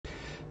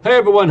Hey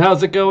everyone,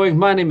 how's it going?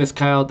 My name is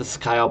Kyle, this is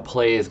Kyle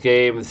Plays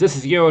Games. This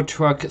is Euro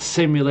Truck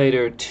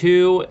Simulator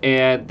 2,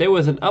 and there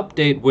was an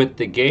update with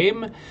the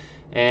game,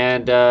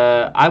 and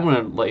I'm going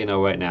to let you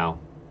know right now.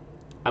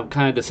 I'm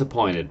kind of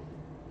disappointed.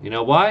 You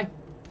know why?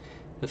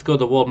 Let's go to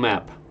the world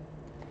map.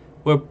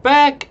 We're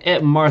back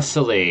at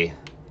Marseille.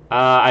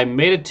 I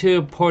made it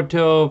to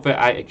Porto,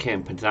 I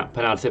can't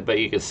pronounce it, but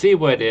you can see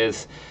what it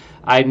is.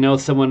 I know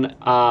someone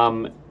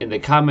in the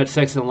comment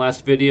section in the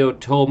last video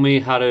told me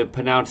how to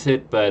pronounce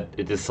it, but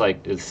it's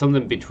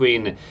something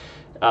between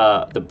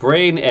the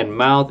brain and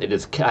mouth.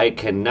 I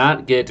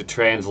cannot get it to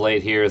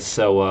translate here.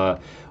 So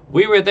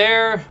we were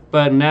there,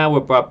 but now we're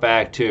brought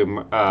back to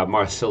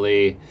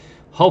Marseille.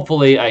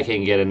 Hopefully, I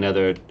can get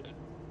another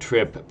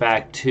trip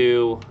back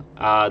to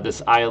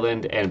this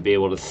island and be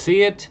able to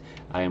see it.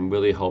 I am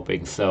really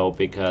hoping so,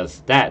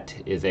 because that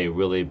is a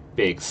really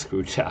big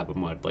screw job.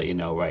 I'm going to let you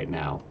know right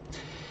now.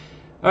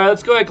 Alright,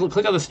 let's go ahead and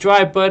click on the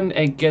strive button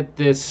and get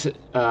this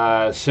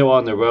show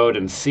on the road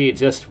and see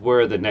just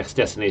where the next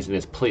destination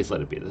is. Please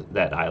let it be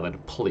that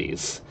island,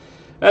 please.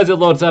 As it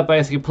loads up, I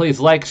ask you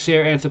please like,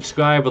 share, and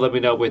subscribe, or let me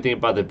know what you think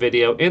about the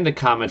video in the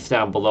comments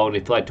down below. And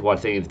if you'd like to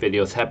watch any of these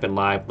videos happen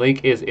live,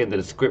 link is in the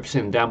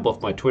description down below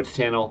for my Twitch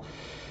channel.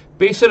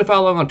 Be sure to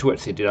follow along on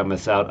Twitch so you do not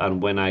miss out on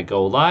when I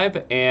go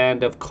live.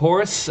 And of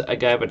course, I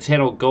have a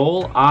channel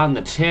goal on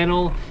the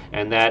channel,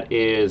 and that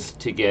is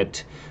to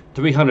get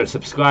 300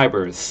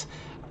 subscribers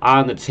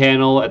on the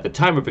channel. At the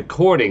time of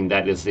recording,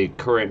 that is the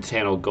current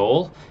channel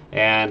goal,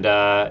 and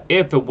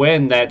if and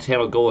when that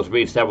channel goal is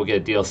reached, I will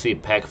get a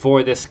DLC pack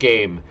for this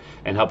game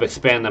and help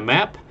expand the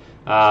map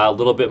a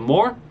little bit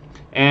more.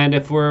 And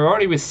if we're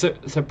already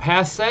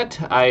surpassed that,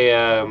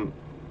 I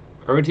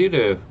urge you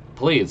to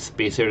please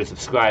be sure to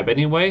subscribe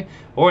anyway,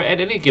 or at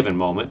any given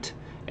moment.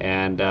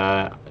 And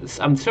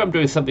I'm sure I'm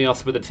doing something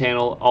else with the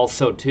channel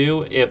also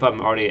too, if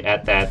I'm already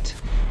at that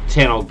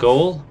channel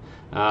goal.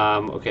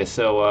 Okay,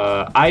 so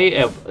I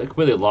have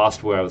really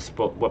lost where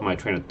what my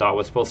train of thought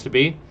was supposed to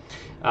be.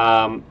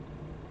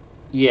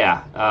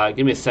 Yeah,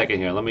 give me a second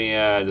here. Let me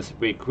just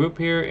regroup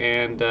here,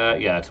 and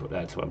yeah,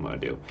 that's what I'm gonna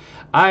do.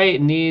 I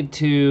need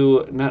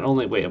to not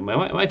only wait. Am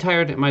I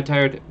tired? Am I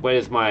tired? What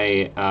is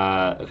my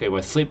okay?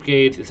 My sleep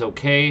gauge is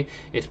okay.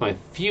 It's my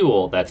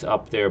fuel that's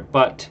up there,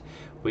 but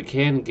we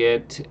can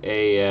get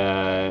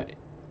a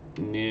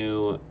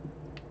new.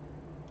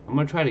 I'm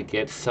gonna try to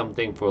get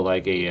something for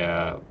like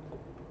a.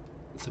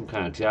 Some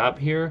kind of job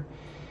here.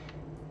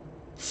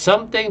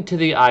 Something to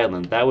the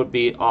island. That would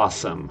be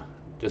awesome.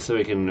 Just so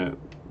we can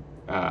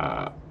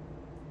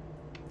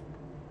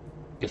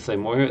get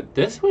some more here.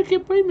 This would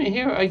bring me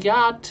here. A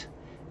yacht.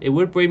 It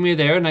would bring me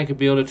there, and I could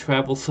be able to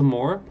travel some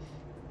more.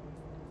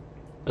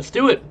 Let's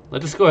do it.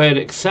 Let's just go ahead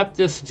and accept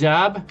this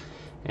job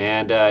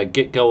and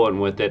get going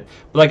with it.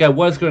 But like I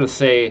was going to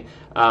say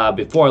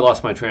before I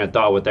lost my train of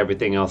thought with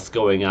everything else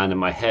going on in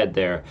my head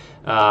there.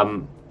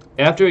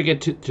 After we get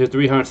to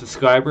 300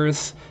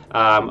 subscribers,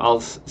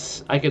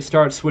 I can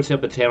start switching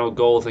up the channel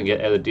goals and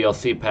get other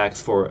DLC packs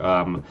for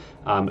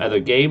other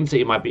games that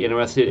you might be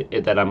interested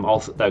in that I'm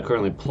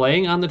currently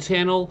playing on the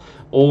channel,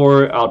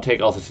 or I'll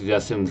take also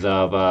suggestions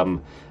of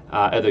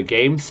other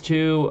games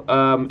to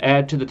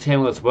add to the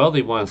channel as well that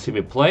you want to see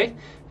me play,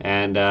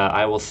 and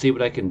I will see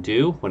what I can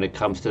do when it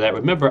comes to that.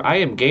 Remember, I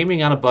am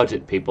gaming on a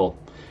budget, people.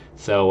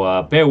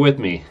 So bear with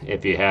me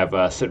if you have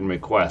certain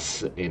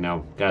requests. You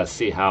know, gotta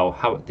see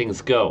how things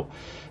go.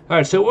 All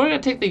right, so we're gonna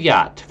take the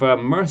yacht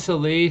from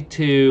Marseille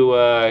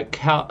to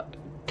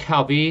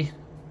Calvi.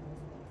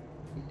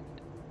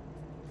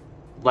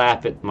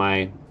 Laugh at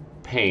my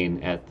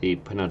pain at the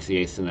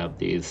pronunciation of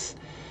these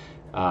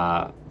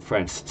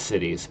French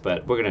cities,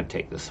 but we're gonna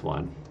take this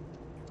one.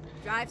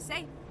 Drive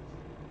safe.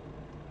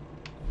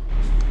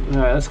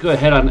 All right, let's go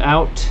ahead on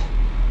out.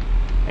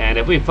 And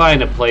if we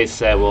find a place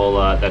that will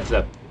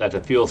that's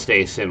a fuel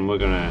station, we're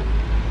gonna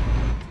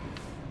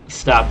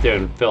stop there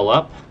and fill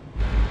up.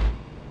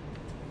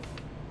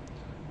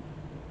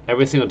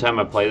 Every single time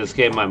I play this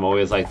game, I'm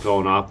always like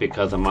thrown off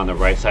because I'm on the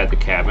right side of the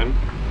cabin,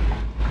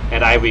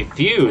 and I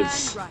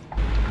refuse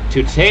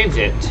to change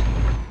it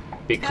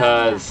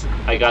because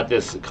I got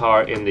this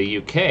car in the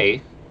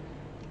UK,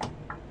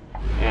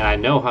 and I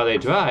know how they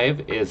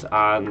drive is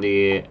on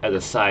the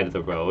other side of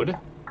the road.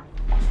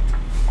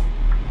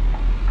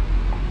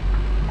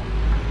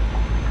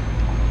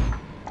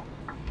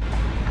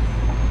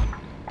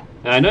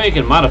 And I know you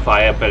can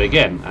modify it, but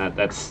again,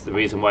 that's the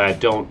reason why I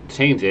don't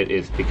change it,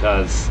 is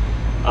because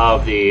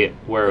of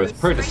where it was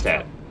purchased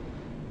at.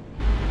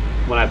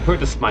 When I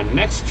purchase my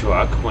next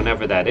truck,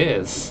 whenever that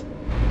is,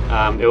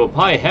 it will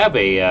probably have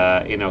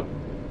a you know,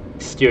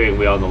 steering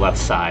wheel on the left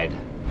side,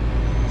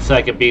 so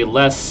I could be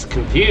less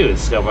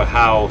confused over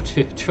how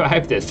to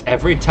drive this.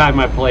 Every time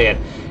I play it,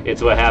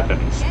 it's what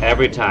happens.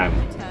 Every time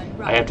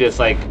I have to just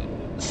like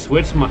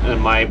switch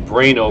my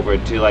brain over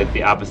to like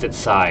the opposite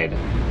side.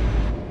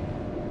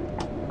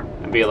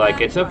 Be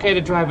like, it's okay to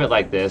drive it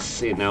like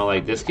this, you know,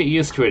 like, just get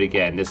used to it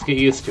again, just get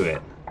used to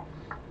it.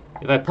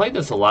 If I played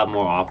this a lot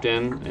more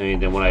often, I mean,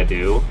 than what I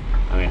do,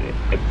 I mean,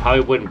 it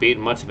probably wouldn't be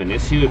much of an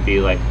issue. It'd be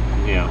like,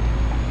 you know,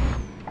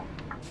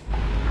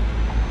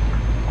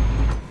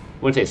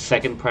 wouldn't say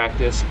second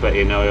practice, but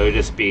you know, it would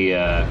just be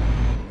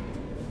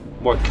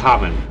more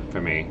common for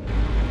me.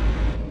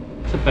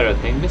 It's a better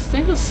thing. Just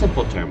think of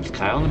simple terms,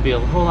 Kyle. It'll be a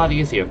whole lot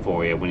easier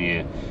for you when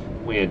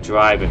you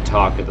drive and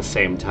talk at the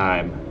same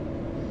time.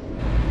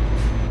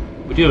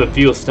 We do have a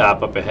fuel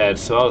stop up ahead,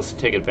 so I'll just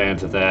take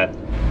advantage of that.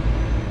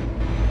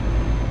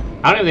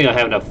 I don't even think I'll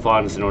have enough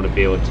funds in order to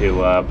be able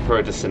to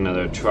purchase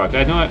another truck.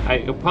 I know I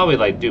could probably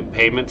like do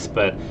payments,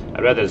 but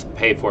I'd rather just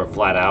pay for it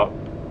flat out.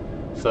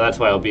 So that's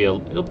why it'll be a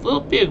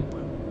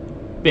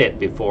bit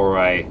before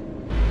I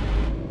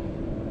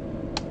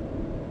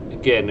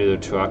get a new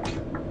truck.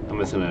 I'm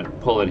just gonna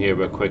pull in here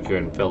real quick here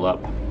and fill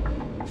up.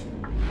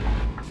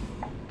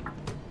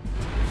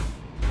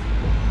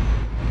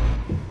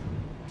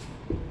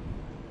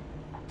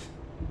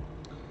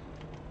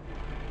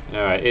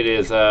 All right, it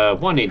is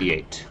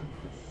 188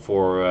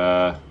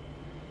 for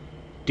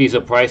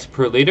diesel price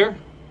per liter.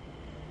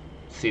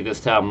 See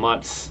just how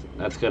much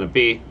that's gonna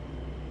be.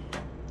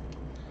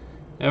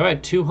 All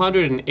right,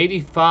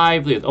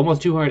 285 liters,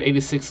 almost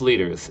 286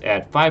 liters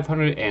at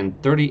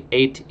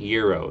 538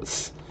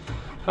 euros.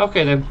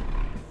 Okay then.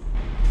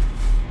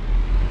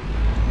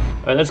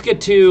 All right, let's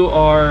get to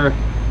our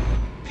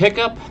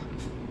pickup,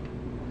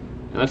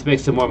 and let's make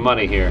some more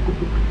money here.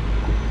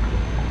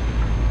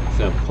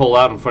 So pull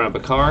out in front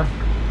of a car,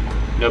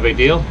 no big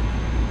deal.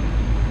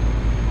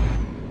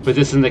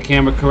 Position the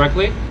camera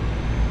correctly.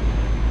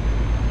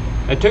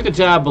 I took the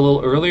job a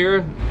little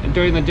earlier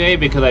during the day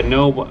because I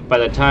know by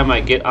the time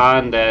I get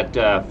on that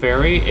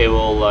ferry, it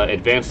will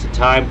advance the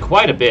time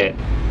quite a bit.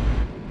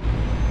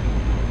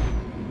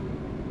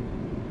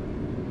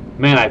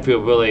 Man, I feel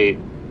really...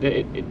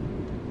 I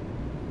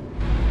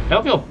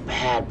don't feel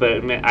bad,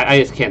 but man, I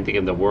just can't think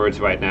of the words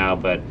right now,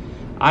 but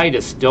I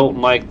just don't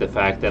like the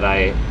fact that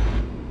I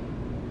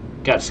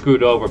got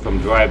screwed over from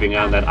driving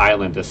on that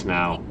island just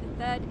now.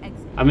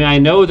 I mean, I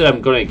know that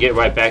I'm going to get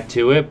right back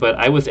to it, but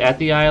I was at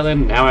the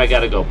island, now I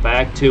got to go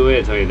back to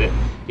it. So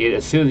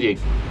as soon as you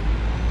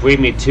bring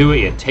me to it,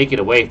 you take it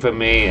away from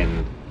me,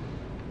 and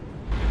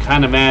I'm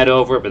kind of mad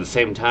over it, but at the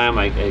same time,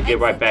 I get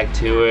right back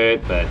to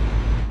it, but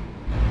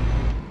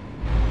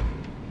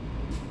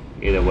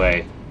either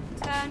way,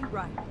 turn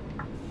right.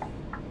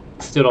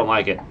 Still don't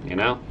like it, you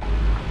know?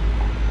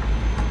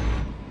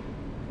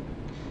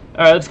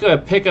 Alright, let's go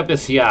and pick up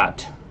this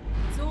yacht.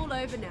 It's all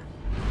over now.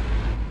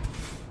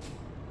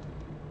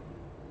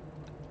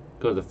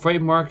 Go to the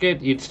freight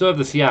market. You still have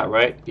this yacht,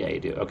 right? Yeah, you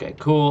do. Okay,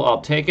 cool.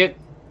 I'll take it.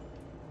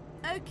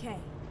 Okay,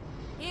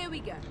 here we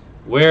go.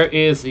 Where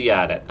is the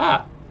yacht at?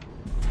 Ah,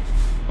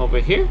 over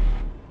here?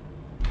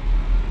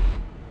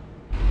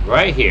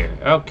 Right here.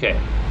 Okay.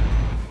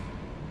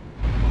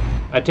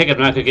 I take it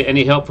I'm not going to get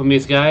any help from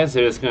these guys.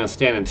 They're just going to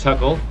stand and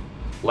chuckle,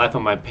 laugh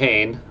at my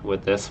pain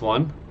with this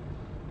one.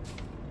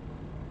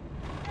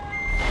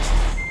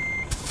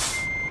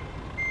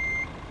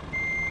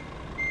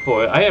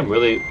 Boy, I am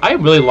really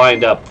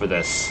lined up for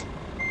this.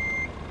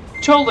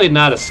 Totally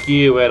not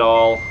askew at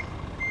all.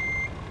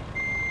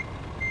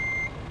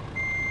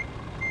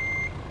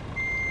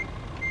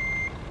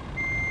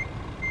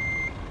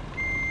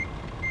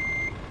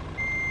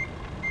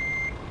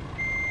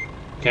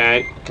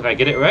 Can I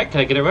get it right? Can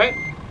I get it right?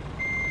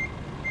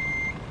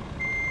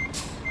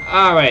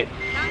 All right.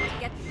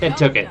 It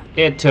took it.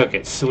 It took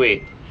it.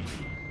 Sweet.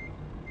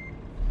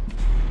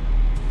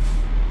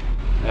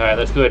 Alright,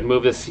 let's go ahead and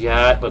move this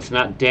yacht. Let's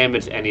not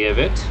damage any of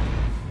it.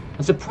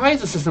 I'm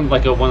surprised this isn't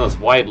like one of those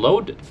wide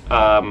load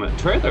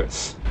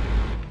trailers.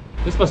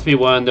 This must be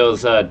one of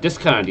those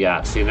discounted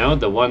yachts, you know?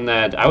 The one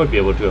that I would be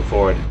able to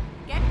afford.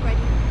 Get ready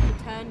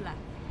to turn left.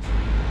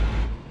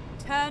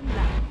 Turn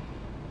left.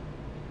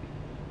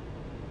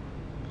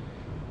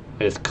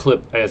 I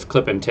just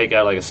clip and take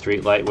out like a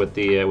street light with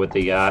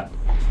the yacht.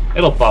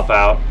 It'll buff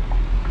out.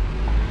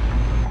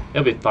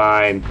 It'll be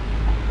fine.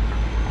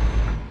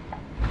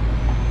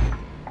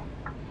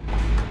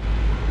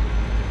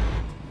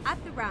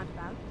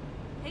 Roundabout.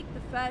 Take the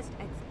first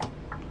exit.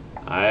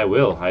 I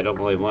will. I don't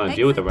really want to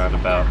deal with the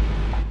roundabout.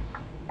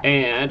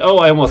 And oh,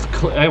 I almost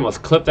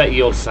clipped that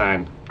yield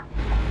sign.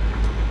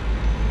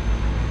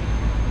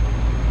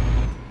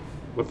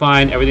 We're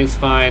fine. Everything's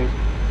fine.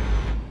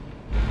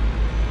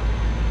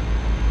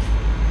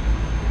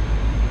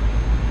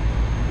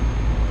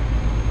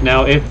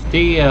 Now, if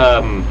the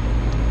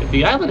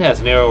island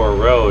has narrower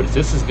roads,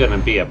 this is going to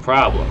be a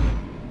problem.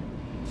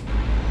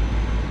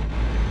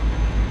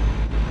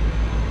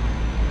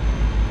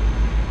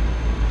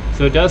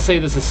 So it does say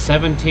this is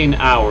 17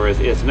 hours.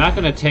 It's not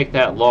going to take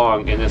that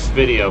long in this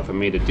video for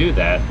me to do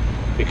that,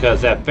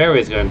 because that ferry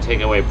is going to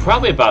take away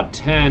probably about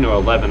 10 or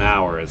 11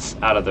 hours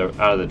out of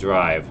the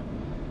drive.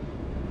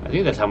 I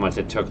think that's how much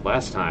it took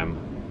last time.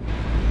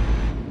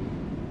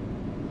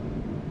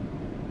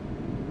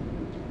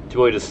 To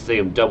really just see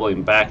him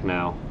doubling back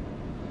now.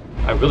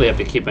 I really have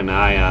to keep an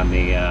eye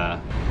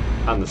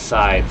on the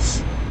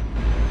sides,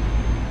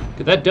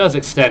 because that does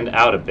extend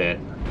out a bit.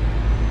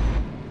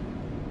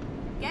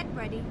 Get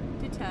ready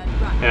to turn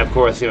right. And of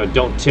course, you know,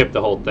 don't tip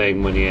the whole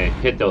thing when you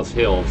hit those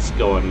hills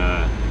going,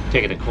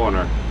 taking a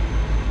corner.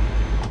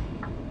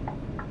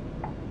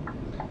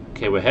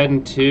 Okay, we're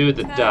heading to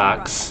the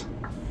docks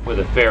where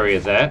the ferry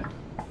is at.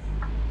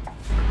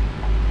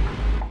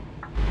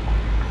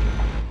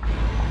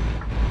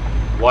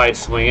 Wide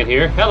swing it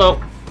here. Hello.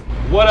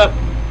 What up?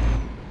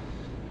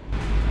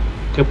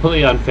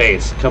 Completely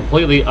unfazed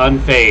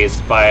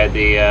by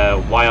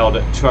the wild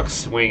truck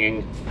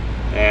swinging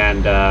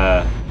and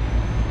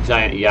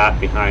giant yacht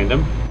behind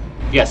him.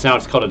 Yes, now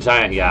it's called a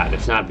giant yacht.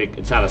 It's not big.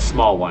 It's not a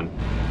small one.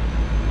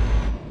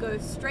 Go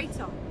straight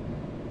on.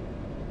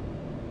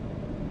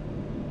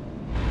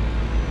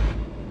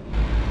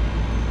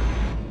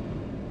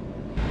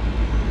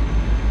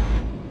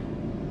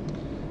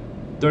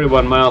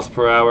 "31 miles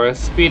per hour,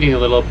 speeding a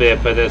little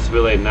bit, but it's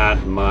really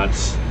not much.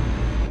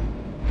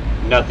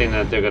 Nothing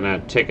that they're gonna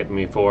ticket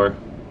me for.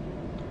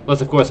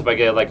 Unless, of course, if I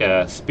get like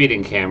a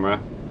speeding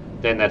camera,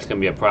 then that's gonna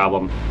be a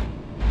problem.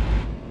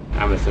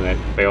 I'm just gonna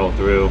barrel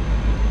through.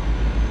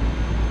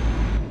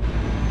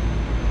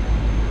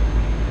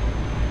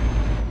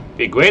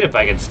 Be great if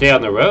I could stay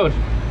on the road.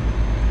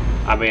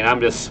 I mean,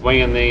 I'm just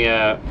swinging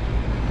the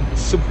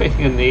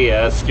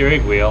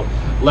steering wheel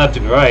left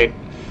and right.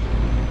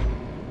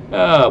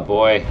 Oh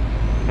boy,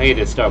 I need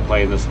to start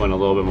playing this one a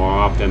little bit more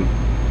often.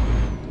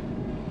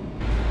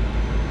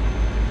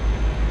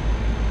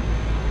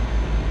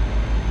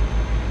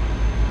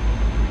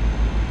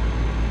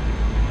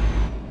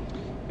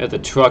 At the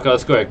truck,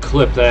 let's go ahead and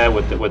clip that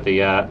with the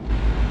yacht.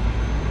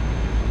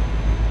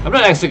 I'm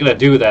not actually gonna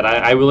do that.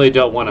 I really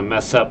don't want to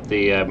mess up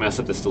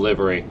this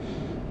delivery.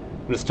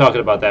 I'm just talking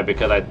about that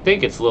because I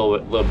think it's a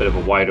little bit of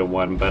a wider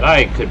one, but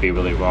I could be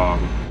really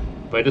wrong.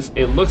 But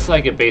it looks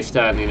like it based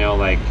on, you know,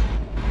 like,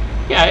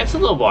 yeah, it's a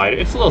little wider.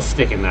 It's a little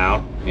sticking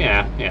out.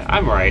 Yeah,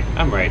 I'm right.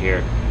 I'm right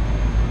here.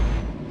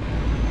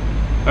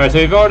 All right, so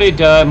we've already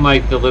done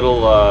like the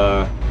little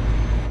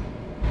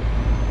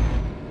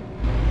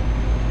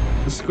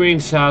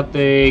screenshot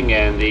thing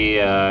and the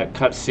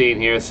cutscene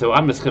here, so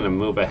I'm just gonna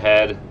move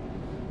ahead.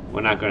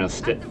 We're not gonna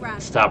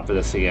stop for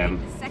this again.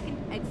 I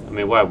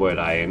mean, why would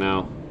I, you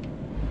know?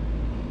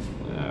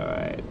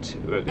 Alright,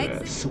 we're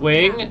gonna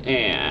swing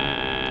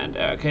and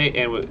okay,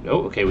 and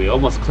we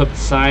almost clipped the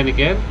sign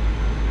again.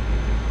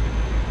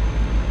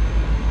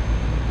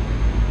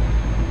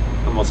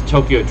 Almost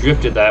Tokyo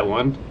drifted that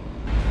one.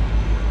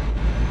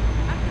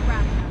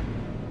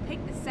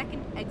 Take the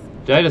second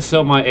exit. Did I just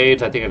show my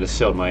aids? I think I just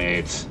showed my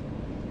aids.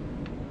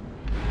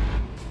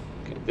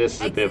 Okay, this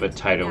is a bit of a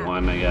tighter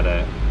one. I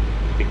gotta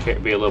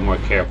be a little more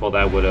careful.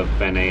 That would have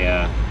been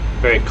a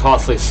very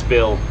costly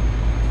spill.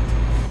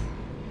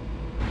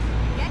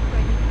 Get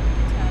ready to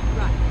turn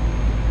right.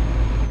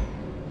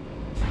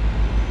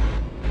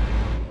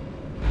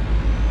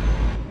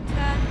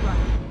 Turn right.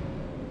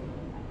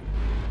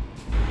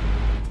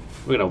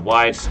 We're gonna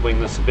wide swing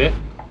this a bit.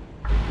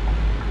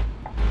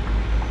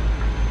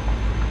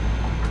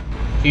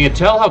 Can you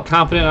tell how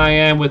confident I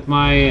am with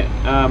my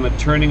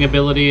turning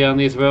ability on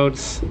these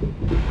roads?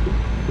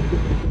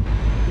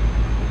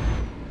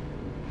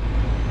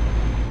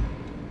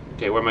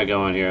 Okay, where am I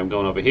going here? I'm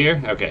going over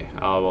here. Okay,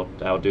 I'll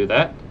do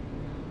that.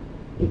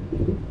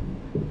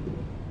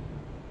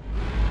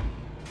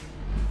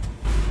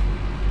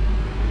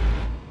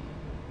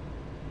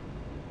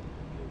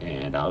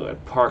 And I'll go ahead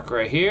and park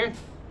right here.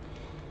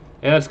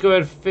 And let's go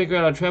ahead and figure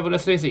out our travel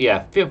destination.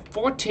 Yeah,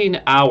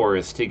 14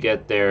 hours to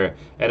get there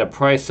at a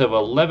price of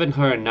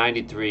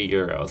 1,193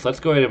 euros.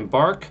 Let's go ahead and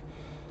embark.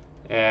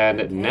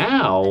 And Okay,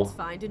 now let's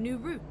find a new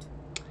route.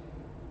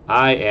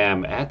 I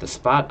am at the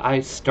spot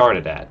I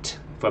started at.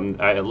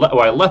 I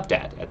left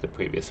at the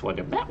previous one.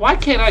 Why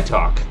can't I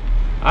talk?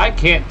 I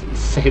can't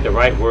say the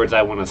right words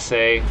I want to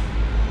say.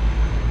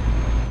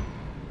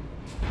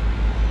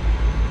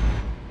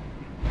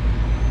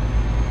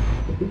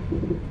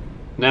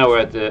 Now we're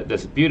at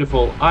this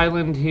beautiful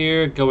island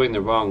here, going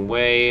the wrong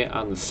way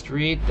on the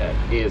street. That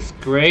is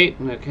great.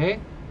 Okay.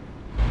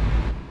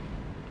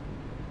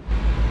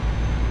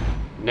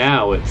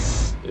 Now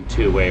it's a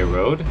two-way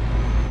road.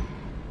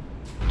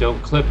 Don't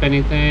clip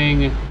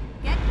anything.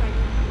 Get ready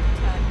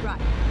to turn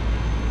right.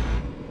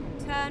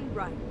 Turn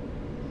right.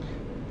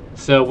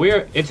 So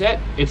it's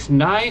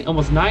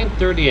almost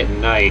 9:30 at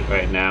night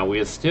right now.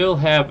 We still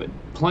have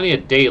plenty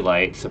of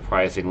daylight,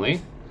 surprisingly.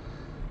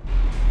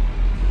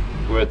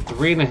 We're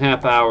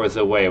 3.5 hours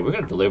away. We're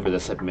going to deliver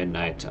this at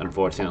midnight,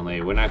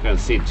 unfortunately. We're not going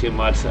to see too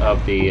much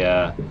of the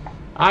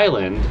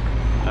island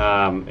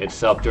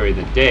itself during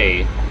the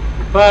day.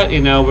 But,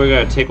 you know, we're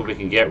going to take what we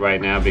can get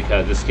right now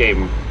because this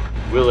game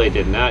really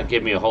did not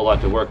give me a whole lot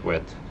to work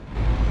with.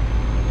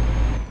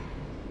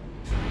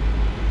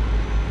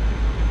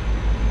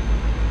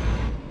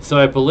 So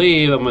I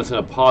believe I'm just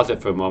going to pause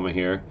it for a moment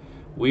here.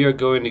 We are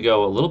going to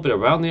go a little bit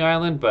around the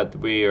island, but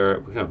we're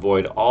going to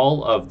avoid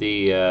all of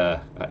the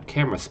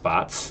camera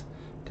spots.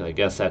 Because I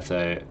guess that's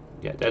yeah,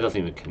 that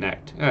doesn't even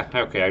connect.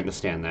 Okay, I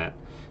understand that.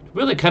 It's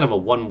really kind of a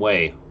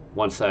one-way.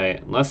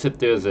 Unless if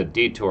there's a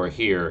detour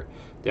here,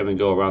 then we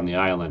go around the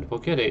island.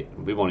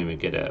 We won't even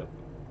get a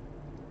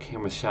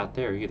camera shot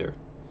there either.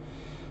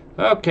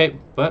 Okay,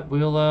 but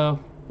we'll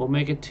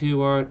make it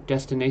to our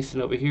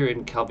destination over here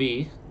in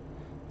Calvi,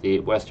 the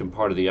western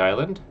part of the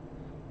island.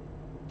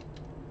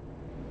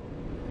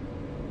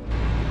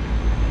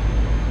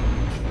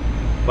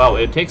 Wow,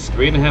 it takes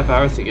 3.5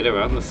 hours to get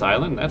around this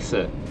island. That's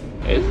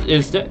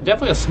it's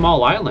definitely a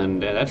small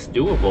island, and that's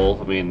doable.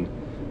 I mean,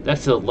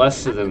 that's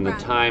less than the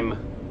time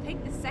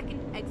Take the second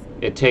exit.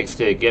 it takes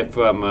to get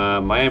from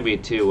Miami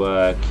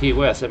to Key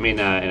West. I mean,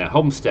 in a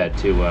Homestead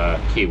to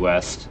Key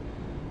West.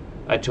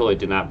 I totally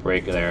did not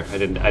brake there. I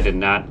did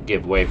not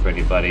give way for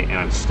anybody, and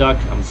I'm stuck.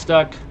 I'm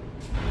stuck.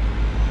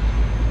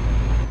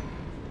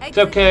 It's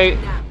okay.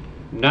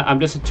 I'm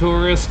just a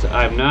tourist.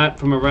 I'm not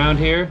from around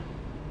here.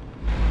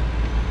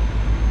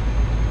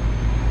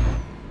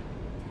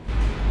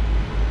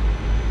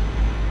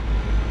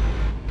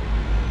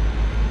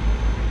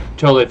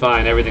 Totally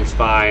fine. Everything's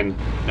fine.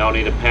 No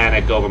need to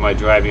panic over my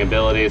driving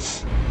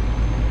abilities.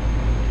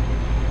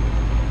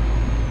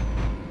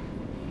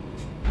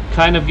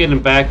 Kind of getting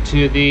back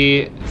to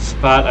the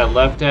spot I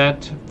left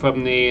at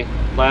from the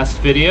last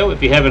video.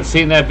 If you haven't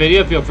seen that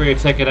video, feel free to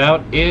check it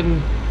out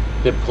in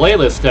the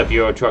playlist of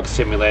Euro Truck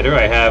Simulator.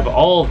 I have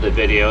all of the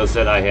videos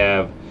that I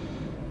have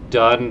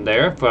done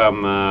there,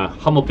 from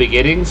humble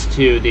beginnings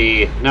to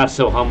the not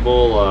so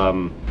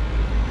humble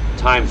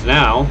times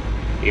now,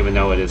 even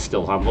though it is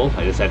still humble.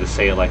 I just had to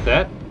say it like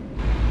that.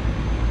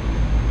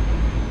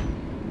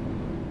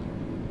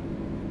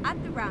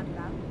 At the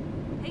roundabout,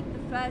 take the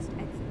first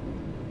exit.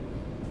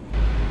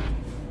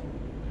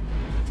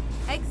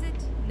 Exit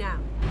now.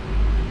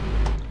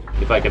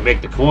 If I can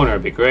make the corner,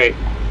 it'd be great.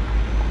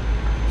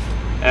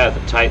 That's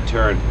a tight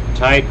turn.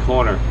 Tight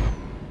corner.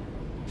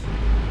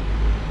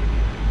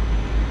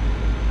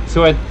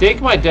 So I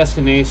think my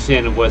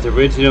destination was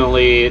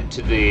originally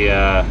to the,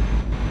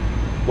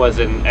 was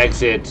an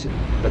exit,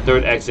 the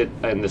third exit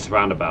in this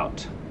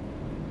roundabout.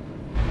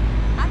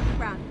 At the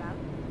roundabout,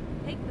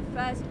 take the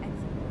first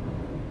exit.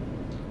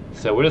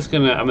 So we're just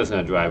gonna, I'm just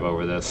gonna drive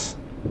over this.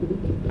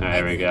 Alright,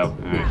 there we go.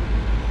 Alright.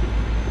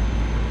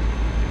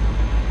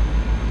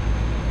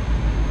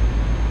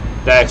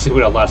 That actually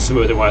went a lot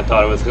smoother than what I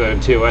thought it was going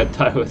to. I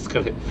thought it was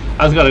gonna,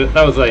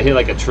 that was like hit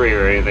like a tree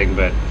or anything,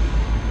 but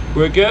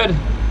we're good.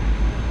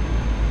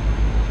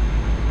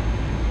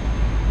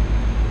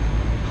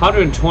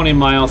 120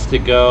 miles to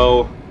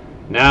go.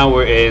 Now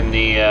we're in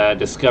the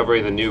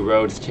discovering the new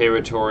roads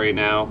territory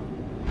now,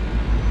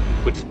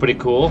 which is pretty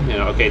cool. You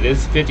know, okay, this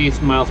is 50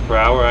 miles per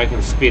hour. I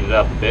can speed it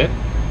up a bit.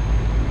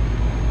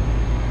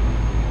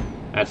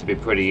 That should be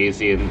pretty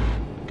easy and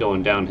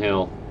going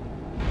downhill.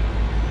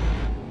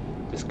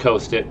 Just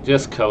coast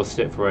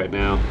it for right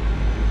now.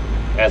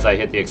 As I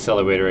hit the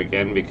accelerator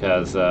again,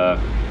 because oh,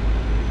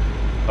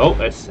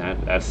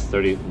 that's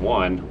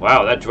 31.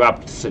 Wow, that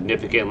dropped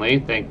significantly.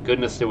 Thank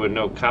goodness there were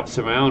no cops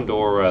around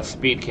or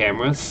speed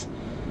cameras.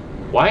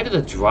 Why did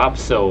it drop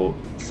so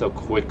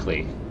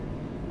quickly?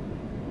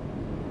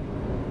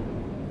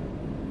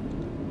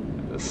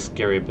 A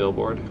scary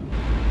billboard.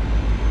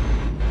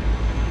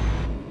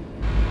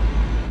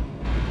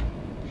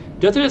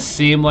 Doesn't it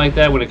seem like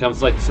that when it comes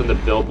to like some of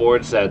the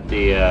billboards that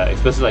the,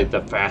 especially like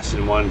the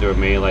fashion ones or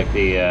maybe like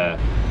the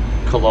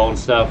cologne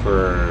stuff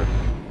or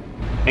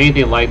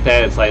anything like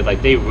that? It's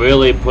like they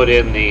really put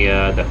in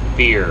the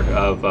fear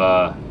of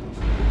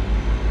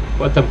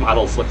what the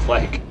models look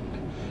like.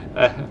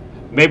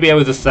 Maybe I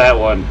was just that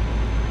one.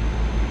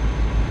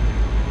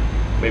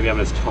 Maybe I'm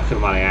just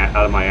talking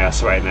out of my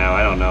ass right now.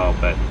 I don't know,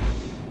 but.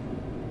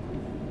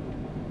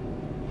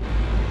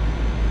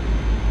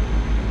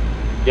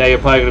 Yeah, you're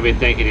probably going to be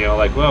thinking, you know,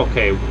 like, well,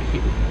 okay,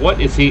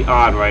 what is he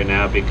on right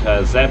now?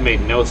 Because that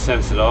made no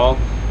sense at all.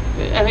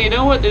 And you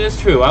know what? It is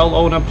true. I'll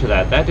own up to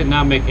that. That did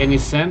not make any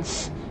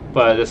sense.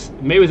 But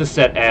maybe it's just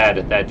that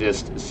ad that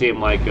just seemed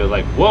like you're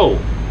like, whoa.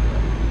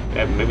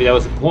 And maybe that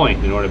was the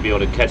point in order to be able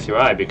to catch your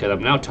eye, because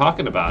I'm now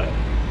talking about it.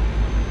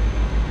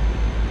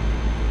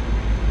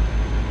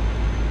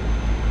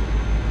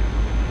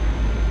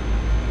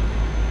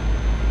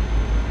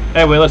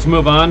 Anyway, let's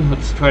move on.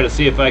 Let's try to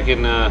see if I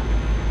can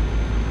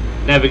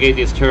navigate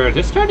these turns.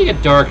 It's starting to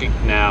get dark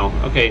now.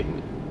 Okay.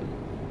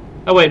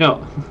 Oh, wait,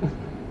 no.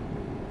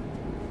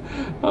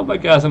 Oh my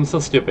gosh, I'm so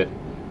stupid.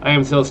 I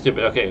am so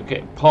stupid.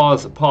 Okay.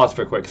 Pause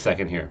for a quick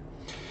second here.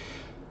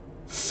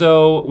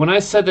 So, when I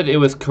said that it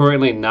was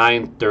currently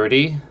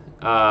 9:30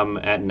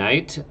 at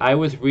night, I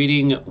was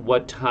reading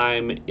what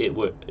time it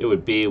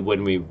would be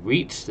when we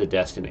reach the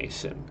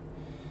destination.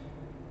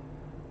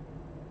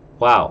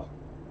 Wow.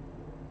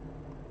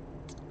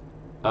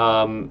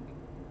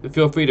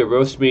 Feel free to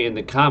roast me in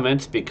the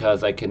comments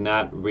because I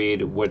cannot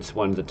read which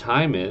one the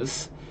time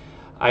is.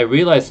 I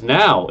realize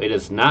now it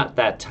is not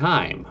that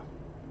time.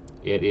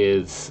 It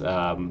is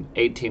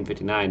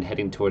 1859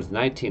 heading towards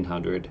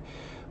 1900,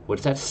 which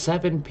is at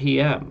 7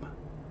 p.m.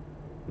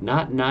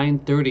 Not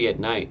 9:30 at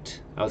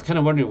night. I was kind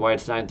of wondering why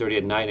it's 9:30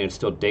 at night and it's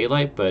still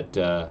daylight, but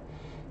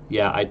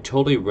yeah, I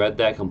totally read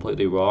that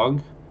completely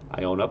wrong.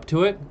 I own up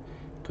to it.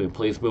 Can we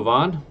please move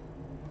on?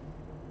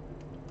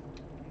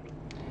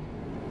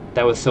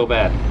 That was so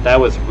bad.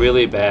 That was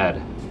really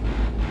bad.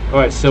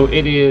 Alright, so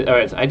it is...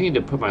 Alright, I need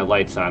to put my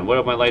lights on. What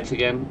are my lights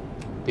again?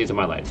 These are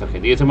my lights. Okay,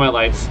 these are my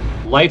lights.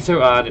 Lights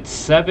are on. It's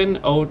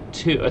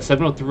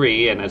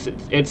 7:03, and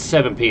it's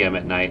 7 p.m.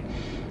 at night.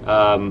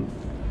 We're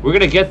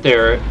going to get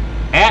there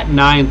at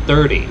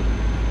 9:30.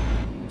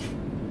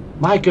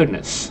 My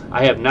goodness,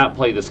 I have not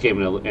played this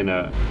game in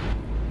a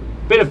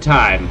bit of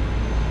time,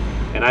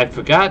 and I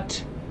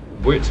forgot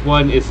which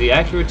one is the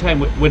accurate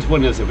time, which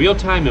one is the real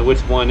time, and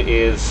which one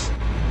is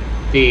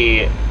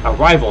the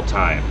arrival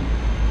time.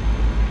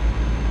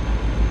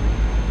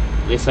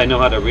 At least I know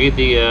how to read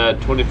the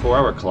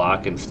 24-hour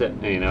clock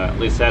instead. You know, at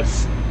least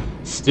that's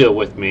still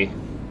with me.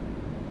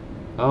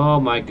 Oh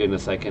my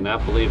goodness, I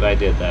cannot believe I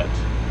did that.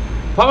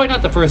 Probably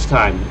not the first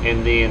time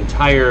in the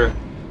entire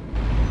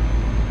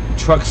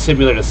Truck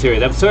Simulator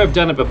series. I'm sure I've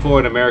done it before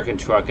in American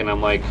Truck, and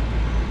I'm like,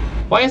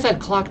 why is that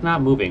clock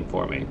not moving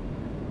for me?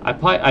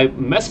 I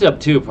messed it up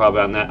too,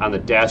 probably on the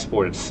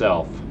dashboard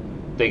itself,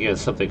 thinking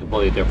it's something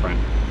completely different.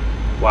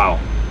 Wow.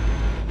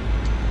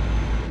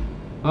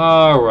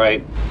 All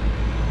right.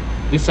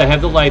 At least I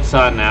have the lights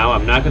on now.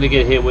 I'm not going to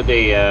get hit with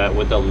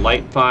the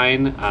light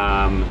fine,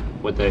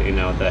 with the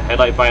the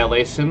headlight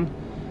violation.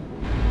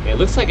 It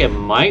looks like it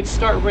might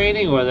start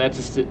raining, or that's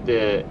just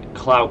the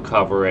cloud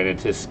cover, and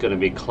it's just going to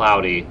be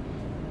cloudy,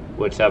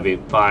 which that'll be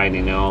fine.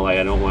 You know, like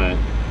I don't want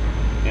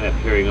to end up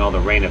hearing all the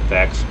rain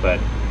effects, but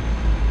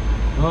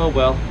oh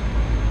well.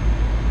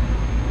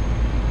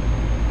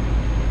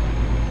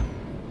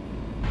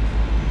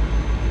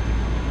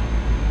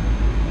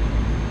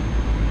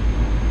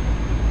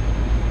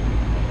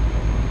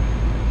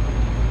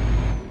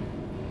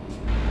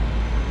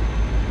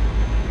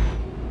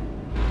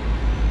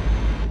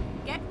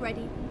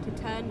 Ready to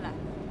turn left.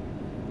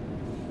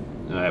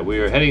 Alright, we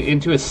are heading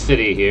into a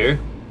city here.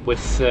 Which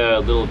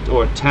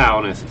or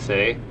town, I should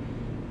say.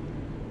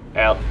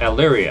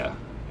 Aluria.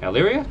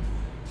 Aluria?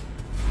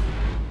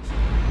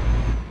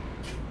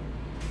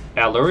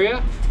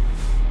 Aluria?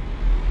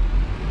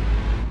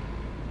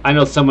 I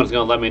know someone's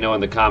gonna let me know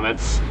in the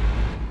comments.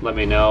 Let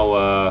me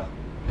know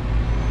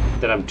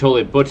that I'm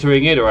totally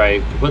butchering it, or I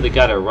completely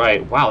got it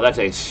right. Wow, that's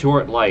a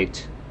short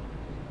light.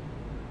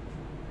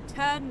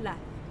 Turn left.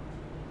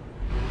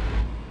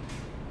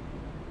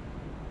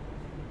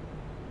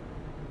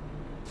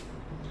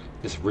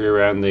 Just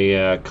rear end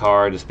the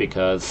car just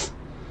because.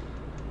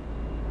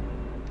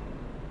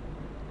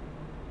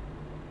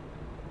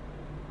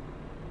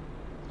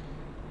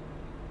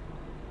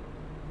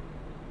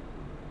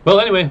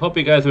 Well, anyway, hope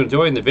you guys are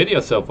enjoying the video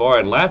so far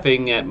and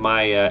laughing at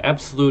my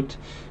absolute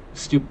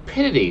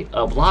stupidity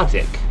of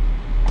logic.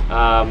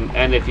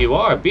 And if you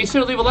are, be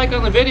sure to leave a like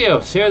on the video,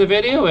 share the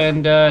video,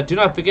 and do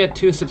not forget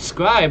to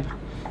subscribe.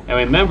 And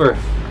remember,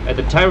 at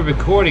the time of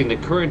recording, the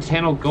current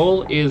channel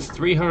goal is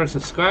 300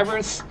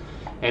 subscribers.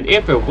 And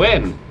if or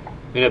when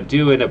we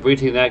end up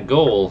reaching that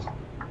goal,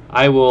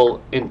 I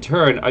will in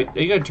turn. Are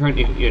you going to turn?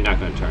 You're not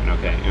going to turn.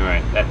 Okay, all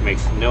right. That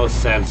makes no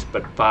sense,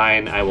 but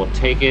fine. I will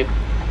take it.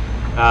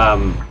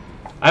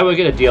 I will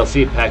get a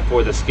DLC pack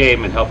for this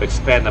game and help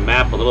expand the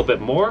map a little bit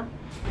more.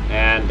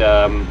 And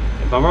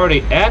if I'm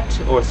already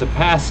at or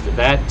surpassed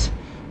that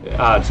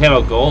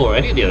channel goal, or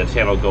any of the other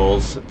channel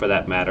goals for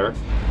that matter,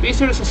 be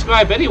sure to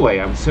subscribe anyway.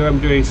 I'm sure I'm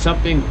doing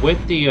something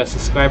with the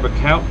subscriber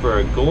count for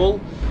a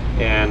goal,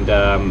 and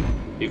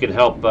you can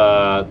help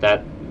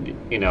that,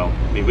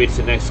 me reach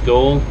the next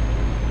goal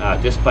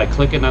just by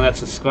clicking on that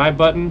subscribe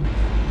button.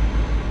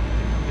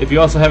 If you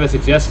also have a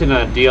suggestion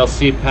on a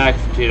DLC pack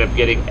to end up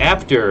getting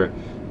after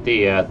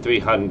the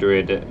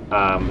 300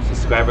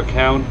 subscriber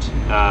count,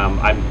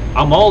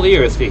 I'm all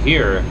ears to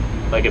hear.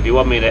 Like if you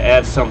want me to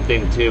add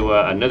something to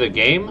another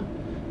game,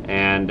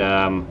 and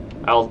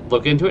I'll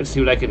look into it, see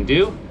what I can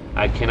do.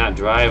 I cannot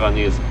drive on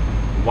these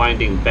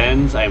winding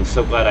bends. I am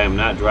so glad I am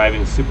not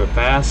driving super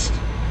fast.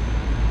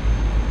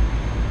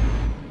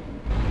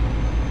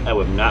 I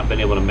would have not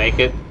been able to make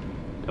it.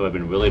 That would have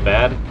been really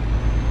bad.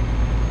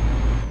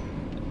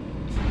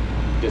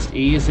 Just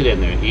ease it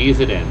in there, ease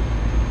it in.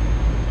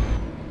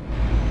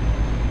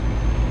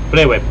 But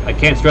anyway, I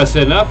can't stress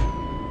it enough.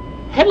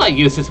 Headlight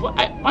uses,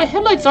 my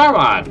headlights are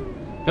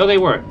on. No, they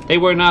weren't. They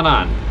were not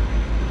on.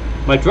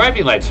 My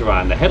driving lights are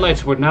on. The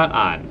headlights were not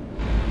on.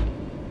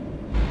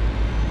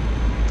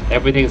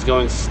 Everything's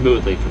going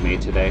smoothly for me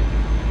today.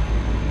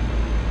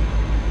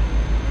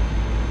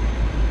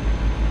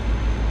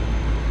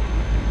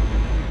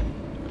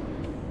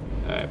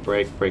 Alright,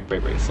 brake, brake,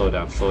 brake, brake. Slow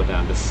down,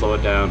 just slow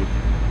it down.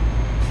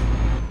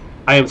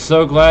 I am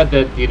so glad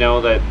that,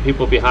 that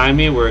people behind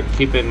me were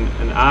keeping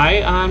an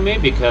eye on me,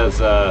 because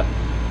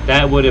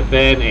that would have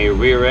been a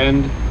rear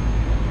end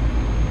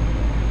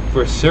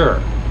for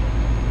sure.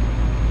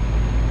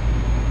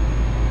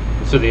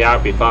 So the out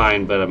would be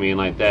fine, but I mean,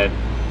 like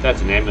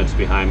that's an ambulance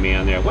behind me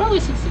on there. Well, at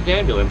least it's an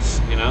ambulance,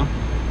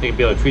 They can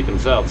be able to treat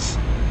themselves.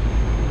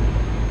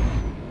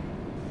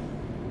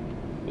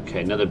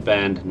 Okay, another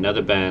bend,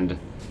 another bend.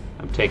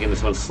 I'm taking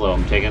this one slow.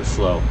 I'm taking it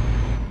slow.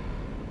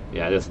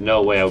 Yeah, there's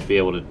no way I would be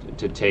able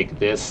to take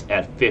this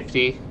at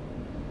 50.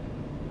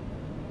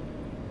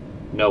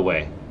 No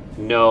way.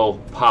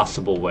 No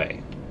possible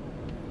way.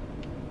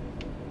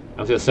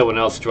 I'm sure someone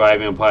else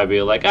driving will probably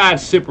be like,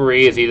 it's super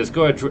easy. Just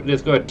go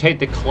ahead, take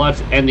the clutch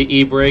and the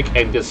e-brake,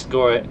 and just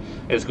go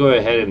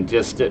ahead and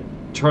just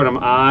turn them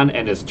on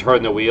and just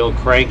turn the wheel,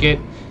 crank it.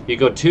 You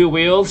go 2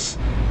 wheels,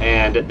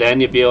 and then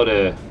you'll be able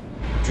to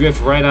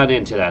drift right on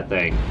into that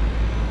thing.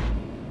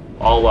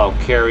 All while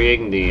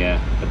carrying the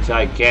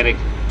gigantic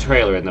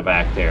trailer in the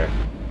back there.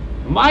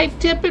 Might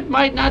tip it,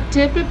 might not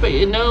tip it, but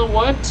you know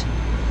what?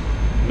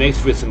 Makes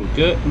it for some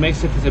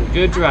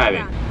good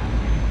driving.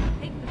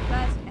 Take the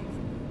first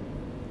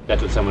exit.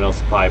 That's what someone else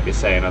will probably be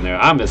saying on there.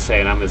 I'm just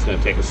saying I'm just going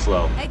to take it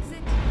slow.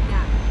 Exit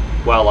now.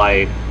 While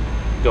I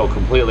go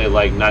completely,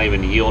 like, not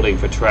even yielding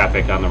for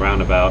traffic on the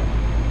roundabout.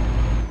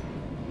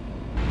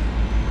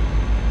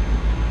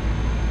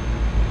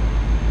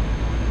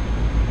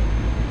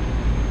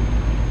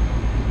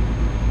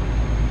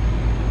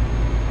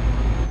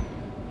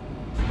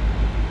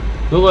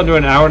 A little under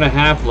an hour and a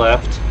half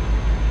left.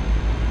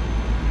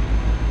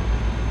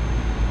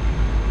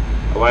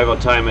 Arrival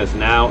time is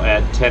now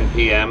at 10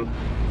 p.m.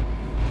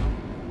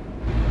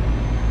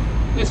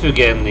 At least we're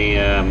getting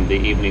the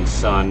evening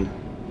sun.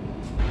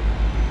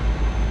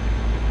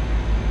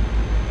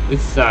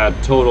 It's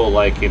total,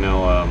 like, you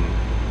know,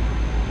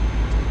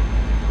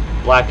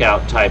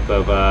 blackout type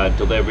of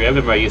delivery. I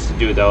remember I used to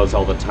do those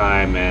all the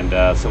time,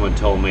 and someone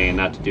told me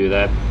not to do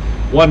that.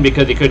 One,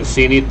 because you couldn't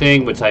see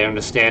anything, which I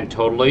understand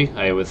totally.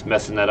 I was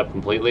messing that up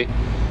completely.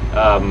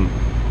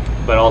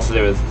 But also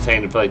they were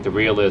saying for like the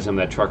realism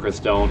that truckers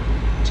don't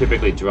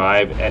typically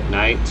drive at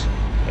night.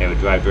 They would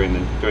drive during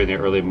the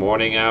early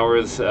morning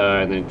hours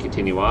and then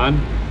continue on.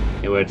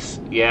 Which,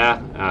 yeah,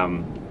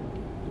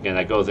 again,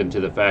 that goes into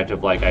the fact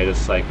of like I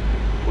just like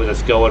with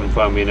us going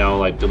from, you know,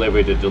 like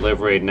delivery to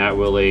delivery, not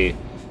really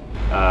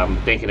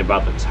thinking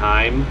about the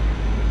time.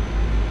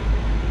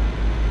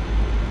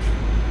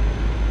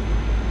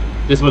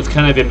 This one's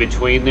kind of in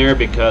between there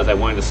because I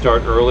wanted to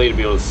start early to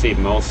be able to see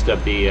most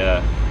of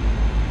the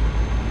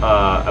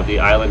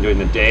island during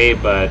the day,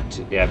 but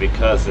yeah,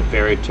 because the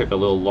ferry took a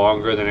little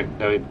longer than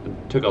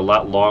it took a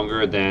lot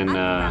longer than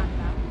I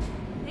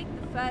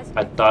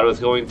thought it was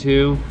going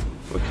to.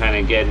 We're kind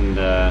of getting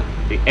the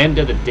end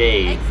of the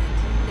day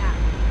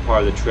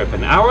part of the trip.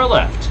 An hour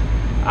left.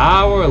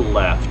 Hour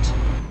left.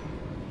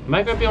 Am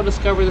I going to be able to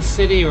discover the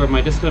city, or am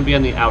I just going to be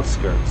on the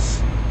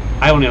outskirts?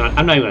 I'm not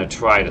even going to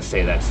try to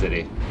say that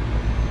city.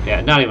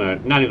 Yeah, not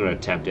even going to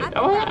attempt it.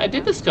 Oh, I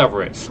did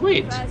discover it.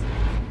 Sweet.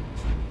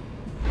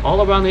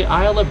 All around the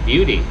Isle of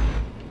Beauty.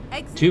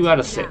 2 out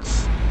of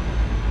 6.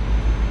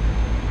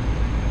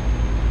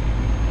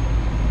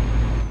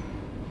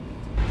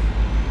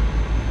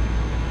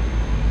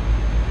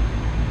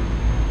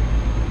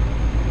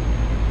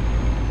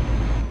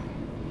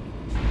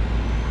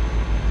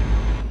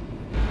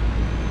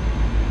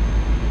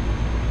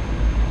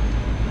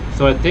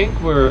 So I think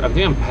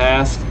I'm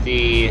past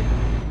the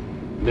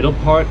middle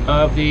part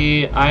of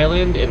the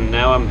island, and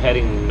now I'm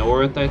heading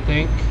north, I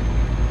think.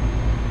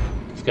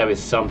 There's gotta be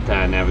some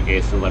kind of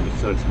navigation that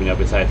lets me know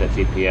besides that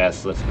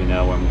GPS lets me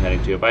know where I'm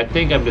heading to. But I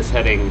think I'm just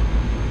heading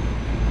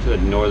to the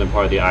northern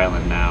part of the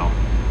island now.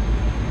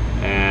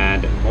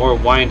 And more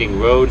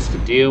winding roads to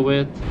deal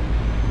with.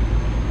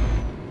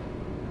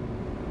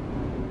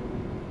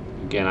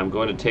 Again, I'm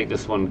going to take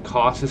this one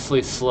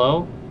cautiously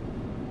slow.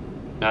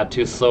 Not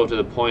too slow to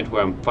the point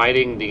where I'm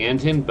fighting the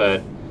engine,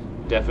 but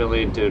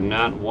definitely do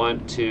not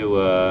want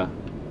to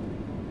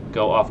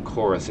go off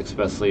course,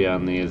 especially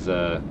on these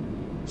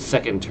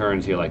second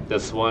turns here, like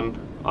this one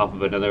off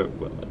of another.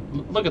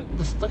 Look at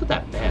this! Look at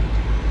that bend.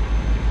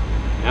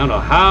 I don't know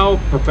how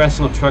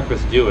professional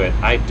truckers do it.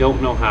 I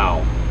don't know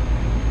how.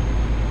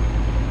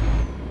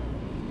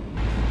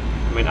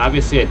 I mean,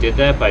 obviously I did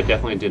that, but I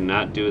definitely did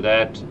not do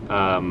that.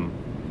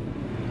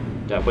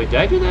 Wait, did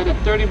I do that at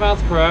 30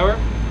 miles per hour?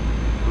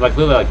 Like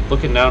literally like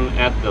looking down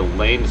at the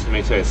lane just to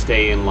make sure I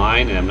stay in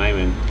line, and I'm not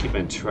even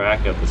keeping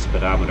track of the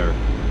speedometer.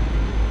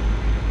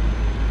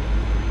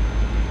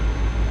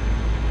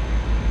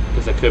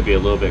 Because I could be a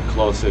little bit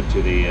closer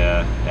to the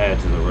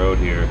edge of the road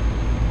here.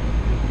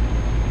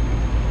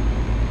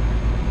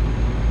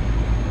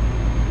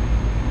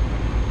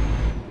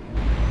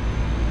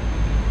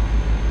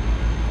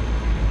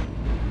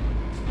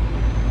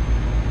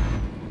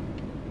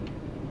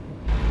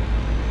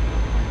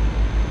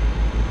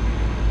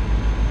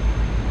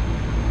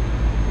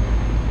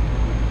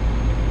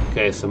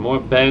 Okay, some more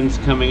bends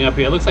coming up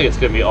here. It looks like it's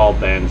going to be all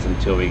bends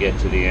until we get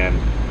to the end.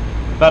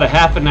 About a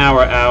half an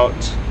hour out.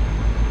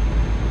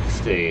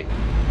 Let's see.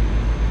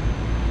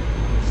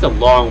 It's a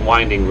long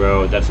winding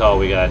road. That's all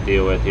we got to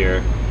deal with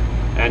here.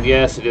 And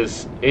yes, it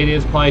is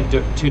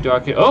probably too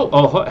dark here. Oh,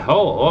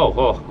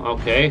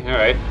 okay, all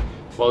right.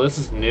 Well, this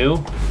is new.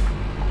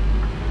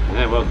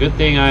 And well, good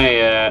thing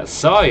I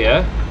saw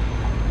you.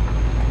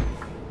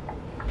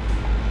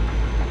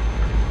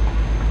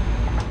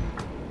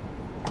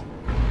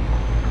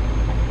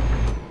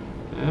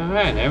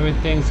 Alright,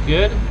 everything's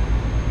good.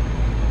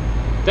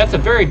 That's a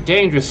very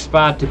dangerous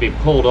spot to be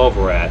pulled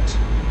over at.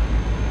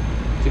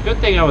 It's a good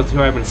thing I was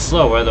driving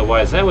slow,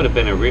 otherwise that would have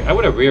been I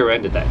would have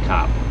rear-ended that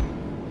cop.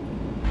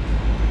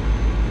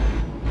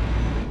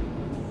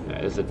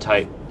 That is a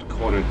tight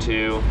corner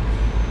too.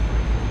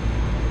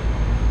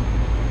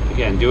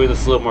 Again, doing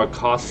this a little more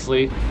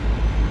cautiously.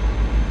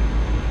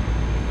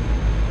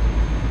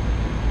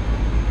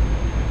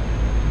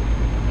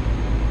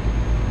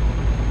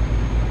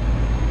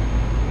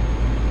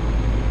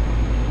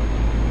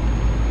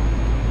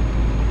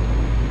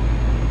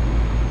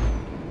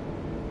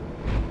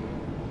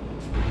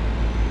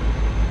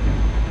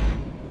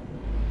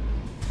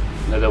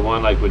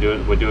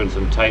 we're doing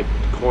some tight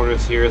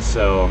corners here,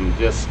 so I'm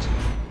just,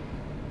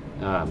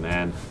 ah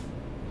man.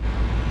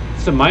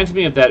 This reminds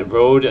me of that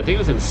road, I think it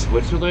was in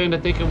Switzerland, I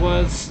think it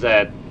was,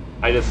 that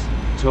I just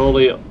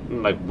totally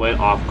like went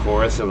off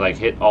course and like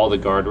hit all the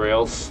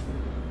guardrails.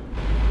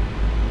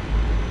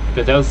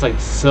 But that was like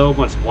so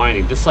much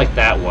winding, just like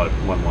that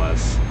one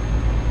was.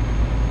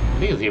 I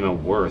think it was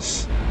even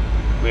worse.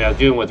 I mean, I was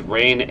dealing with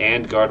rain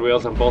and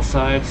guardrails on both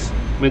sides.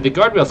 I mean, the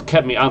guardrails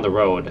kept me on the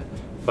road,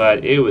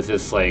 but it was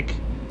just like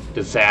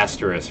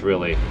disastrous,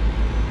 really.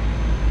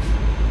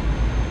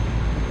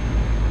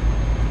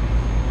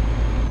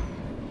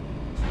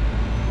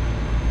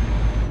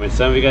 I mean,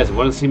 some of you guys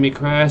want to see me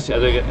crash.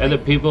 Other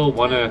people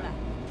want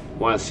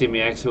to see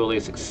me actually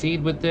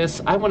succeed with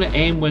this. I want to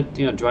aim with,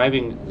 you know,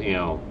 driving, you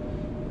know,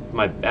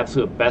 my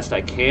absolute best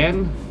I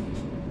can.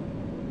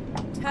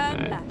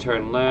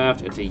 Turn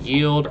left. It's a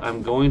yield.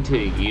 I'm going to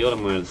yield.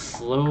 I'm going to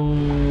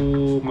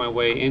slow my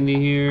way into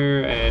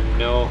here. And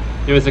no,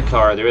 there is a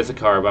car. There is a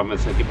car, but I'm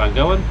just going to keep on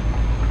going.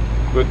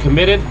 We're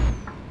committed.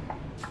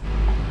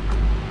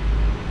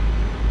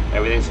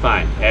 Everything's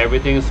fine.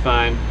 Everything is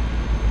fine.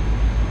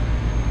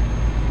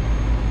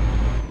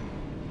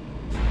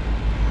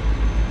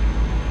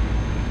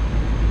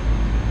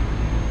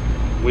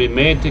 We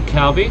made it to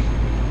Calvi.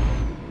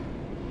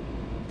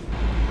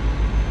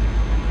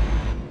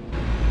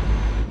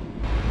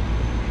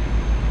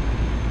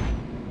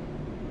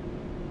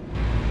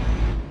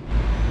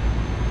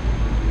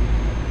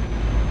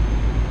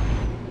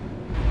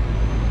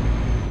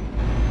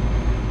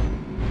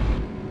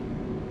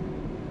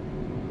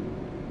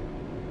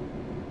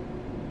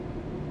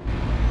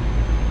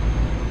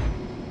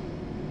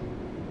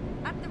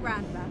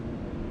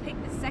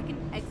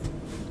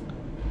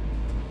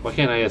 Why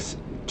can't I just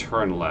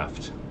turn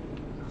left?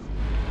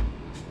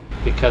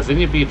 Because then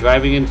you'd be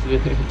driving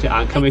into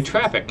oncoming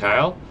traffic,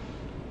 Kyle.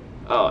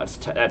 Oh, that's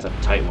a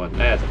tight one.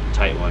 That's a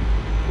tight one.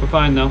 We're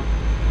fine though.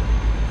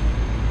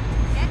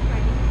 Get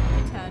ready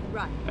to turn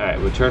right. All right,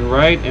 we turn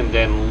right, and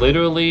then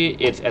literally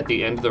it's at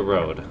the end of the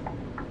road.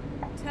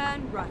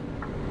 Turn right.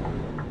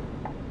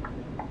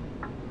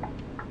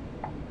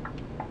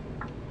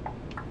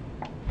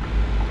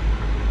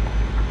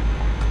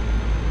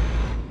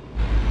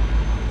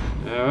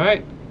 All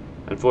right.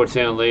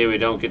 Unfortunately, we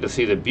don't get to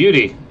see the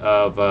beauty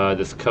of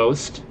this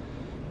coast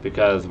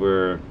because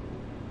we're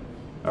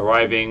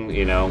arriving,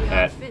 you know,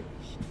 at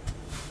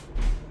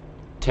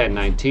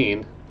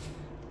 10:19.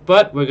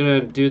 But we're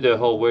gonna do the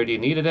whole "where do you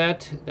need it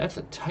at?" That's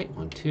a tight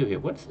one too. Here,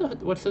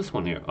 what's this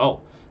one here?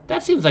 Oh,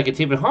 that seems like it's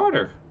even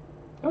harder.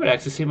 That would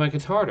actually seem like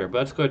it's harder. But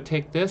let's go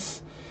take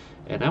this,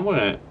 and I'm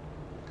gonna.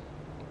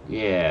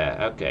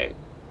 Yeah. Okay.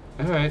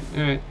 All right.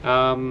 All right.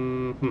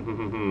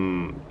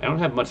 I don't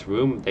have much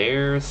room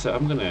there, so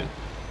I'm gonna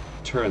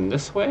turn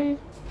this way.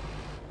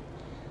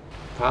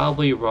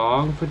 Probably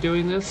wrong for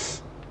doing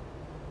this.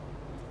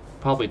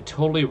 Probably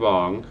totally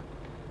wrong.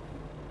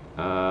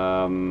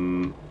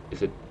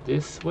 Is it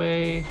this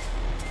way?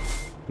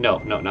 No,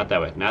 no, not that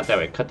way. Not that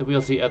way. Cut the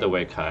wheels the other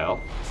way, Kyle.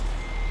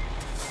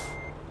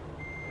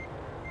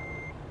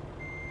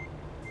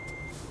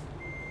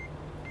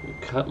 You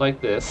cut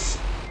like this.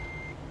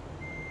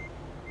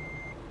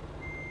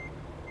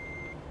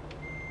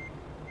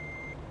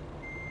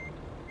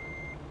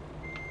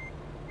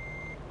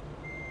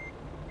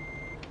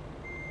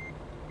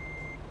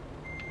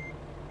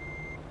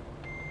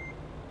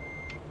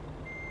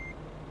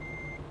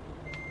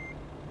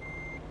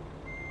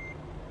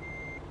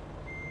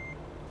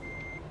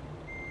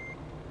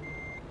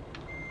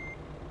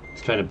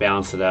 Trying to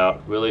balance it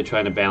out. Really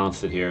trying to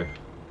balance it here.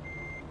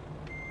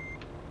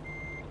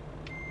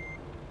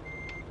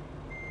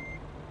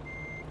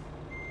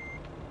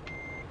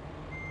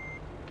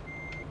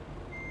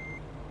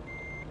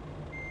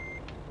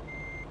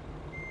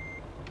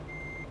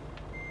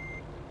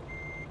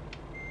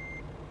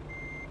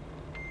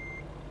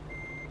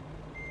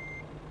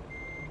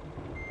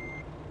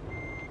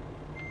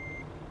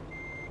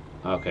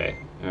 Okay,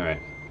 all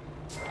right.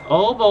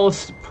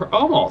 Almost.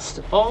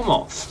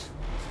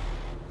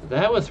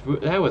 That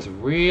was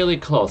really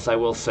close, I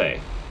will say.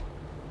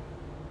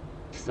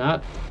 It's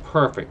not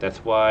perfect. That's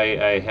why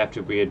I have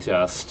to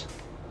readjust.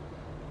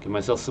 Give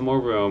myself some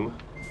more room.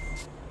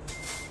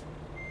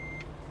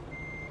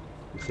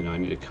 You know, I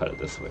need to cut it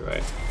this way,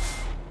 right?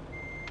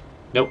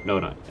 Nope, no,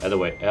 not. Other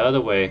way.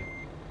 Other way.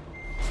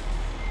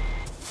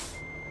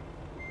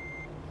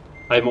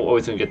 I'm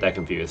always going to get that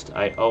confused.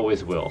 I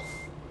always will.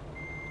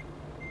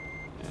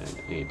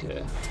 And I need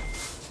to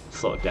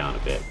slow it down a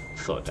bit.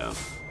 Slow it down.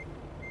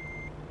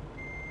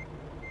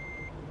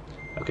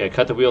 Okay, I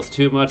cut the wheels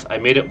too much. I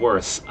made it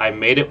worse. I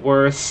made it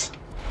worse.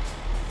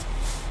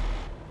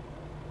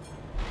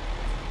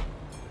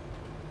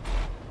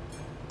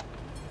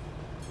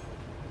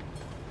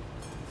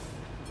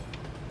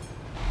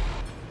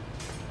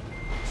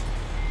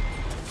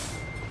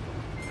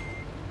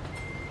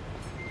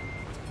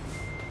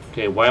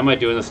 Okay, why am I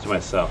doing this to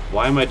myself?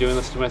 Why am I doing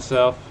this to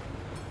myself?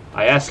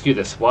 I ask you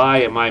this.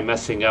 Why am I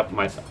messing up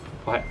my...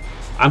 Why?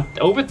 I'm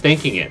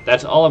overthinking it.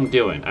 That's all I'm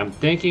doing. I'm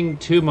thinking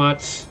too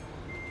much.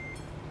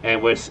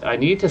 And which I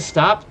need to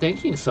stop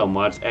thinking so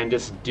much and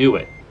just do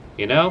it,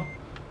 you know?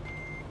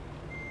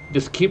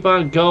 Just keep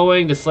on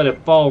going, just let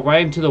it fall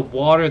right into the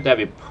water.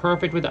 That'd be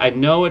perfect with it. I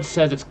know it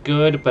says it's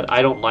good, but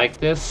I don't like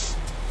this.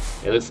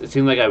 It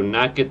seems like I would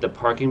not get the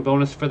parking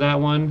bonus for that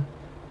one.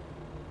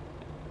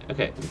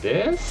 Okay,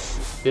 this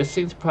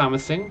seems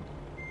promising.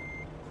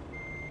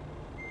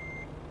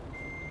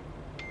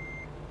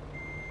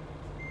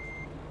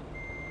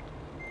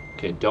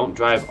 Okay, don't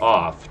drive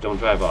off. Don't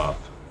drive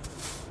off.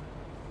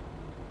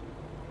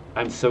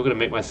 I'm so gonna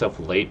make myself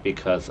late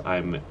because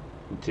I'm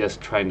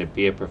just trying to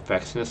be a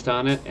perfectionist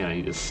on it, and I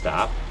need to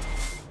stop.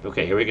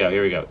 Okay, here we go,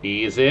 here we go.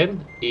 Ease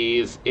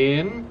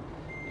in,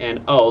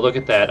 and oh, look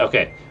at that.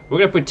 Okay, we're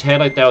gonna pretend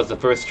like that was the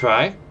first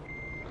try.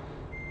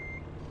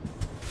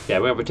 Yeah,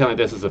 we're gonna pretend like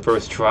this is the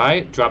first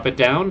try, drop it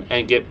down,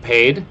 and get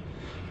paid.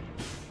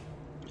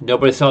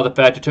 Nobody saw the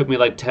fact it took me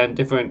like 10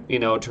 different, you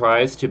know,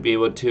 tries to be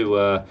able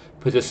to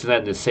position that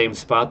in the same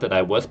spot that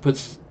I was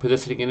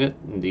positioning in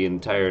it the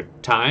entire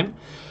time.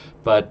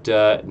 But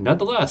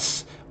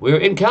nonetheless, we're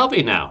in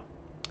Calvi now.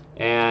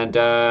 And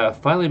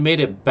finally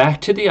made it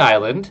back to the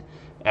island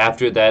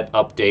after that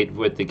update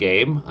with the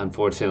game.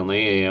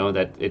 Unfortunately, you know,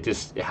 that it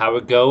just, how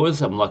it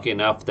goes. I'm lucky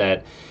enough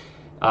that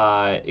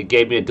it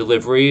gave me a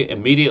delivery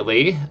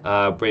immediately,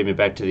 bringing me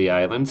back to the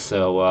island.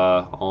 So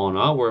all in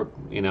all, we're,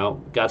 you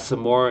know, got some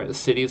more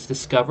cities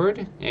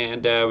discovered,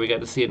 and we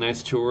got to see a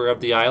nice tour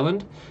of the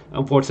island.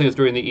 Unfortunately, it's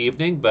during the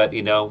evening, but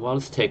you know, well,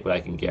 let's take what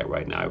I can get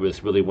right now. I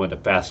just really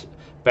wanted to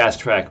fast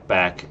track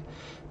back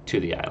to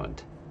the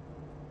island.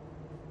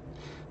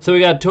 So we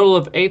got a total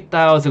of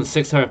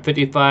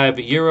 8,655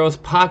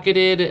 euros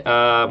pocketed,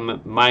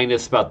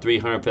 minus about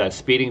 300 for that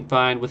speeding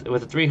fine. Was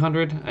it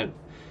 300? It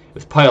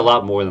was probably a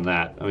lot more than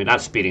that. I mean,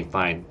 not speeding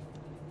fine.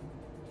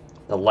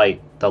 The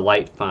light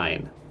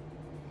fine.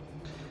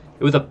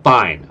 It was a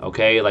fine,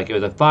 okay? Like, it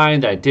was a fine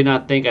that I did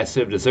not think I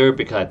should have deserved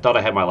because I thought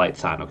I had my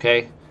lights on,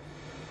 okay?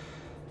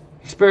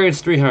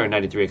 Experience,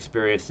 393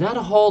 experience. Not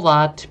a whole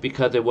lot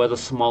because it was a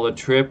smaller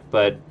trip,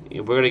 but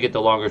we're going to get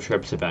the longer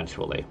trips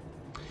eventually.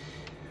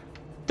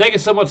 Thank you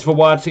so much for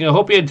watching. I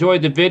hope you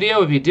enjoyed the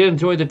video. If you did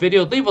enjoy the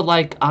video, leave a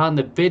like on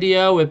the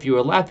video. If you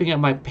were laughing at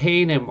my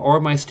pain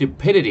or my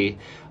stupidity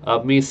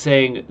of me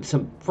saying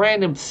some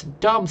random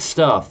dumb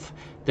stuff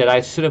that I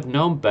should have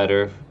known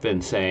better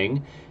than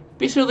saying,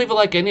 be sure to leave a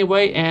like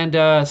anyway,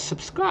 and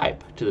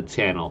subscribe to the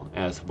channel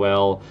as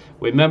well.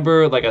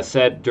 Remember, like I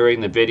said during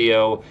the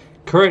video,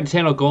 current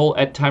channel goal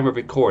at time of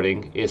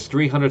recording is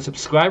 300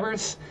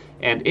 subscribers.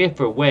 And if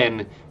or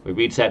when we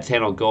reach that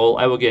channel goal,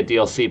 I will get a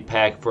DLC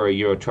pack for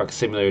Euro Truck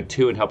Simulator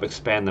 2 and help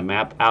expand the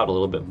map out a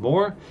little bit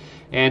more.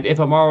 And if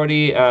I'm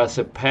already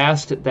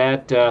surpassed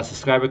that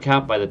subscriber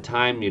count by the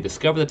time you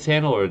discover the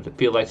channel or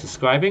feel like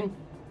subscribing,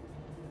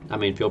 I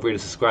mean, feel free to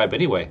subscribe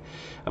anyway.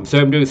 I'm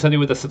sorry I'm doing something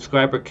with the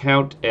subscriber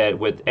count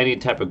with any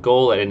type of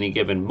goal at any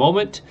given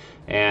moment.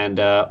 And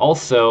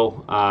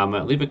also,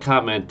 leave a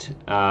comment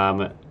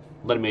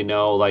letting me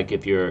know, like,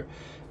 if you're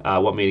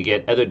want me to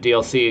get other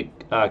DLC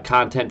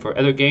content for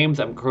other games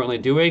I'm currently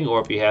doing,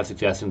 or if you have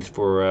suggestions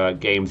for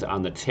games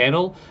on the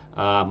channel.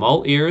 I'm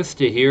all ears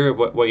to hear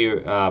what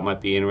you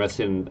might be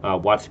interested in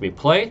watching me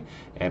play,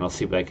 and I'll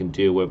see what I can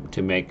do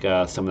to make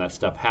some of that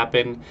stuff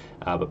happen.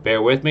 But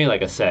bear with me,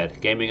 like I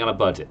said, gaming on a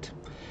budget.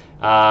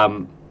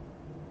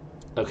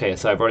 Okay,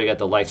 so I've already got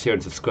the like, share,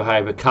 and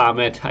subscribe, a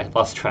comment. I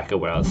lost track of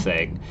what I was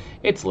saying.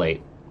 It's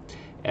late.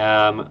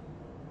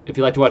 If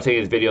you'd like to watch any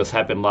of these videos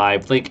happen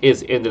live, link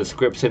is in the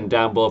description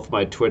down below for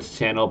my Twitch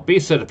channel. Be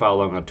sure to follow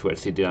along on Twitch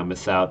so you do not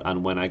miss out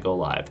on when I go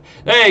live.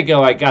 There you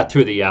go, I got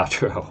through the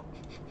outro.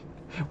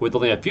 With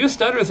only a few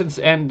stutters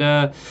and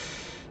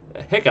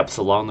hiccups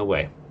along the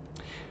way.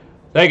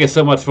 Thank you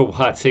so much for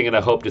watching, and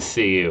I hope to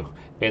see you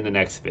in the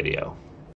next video.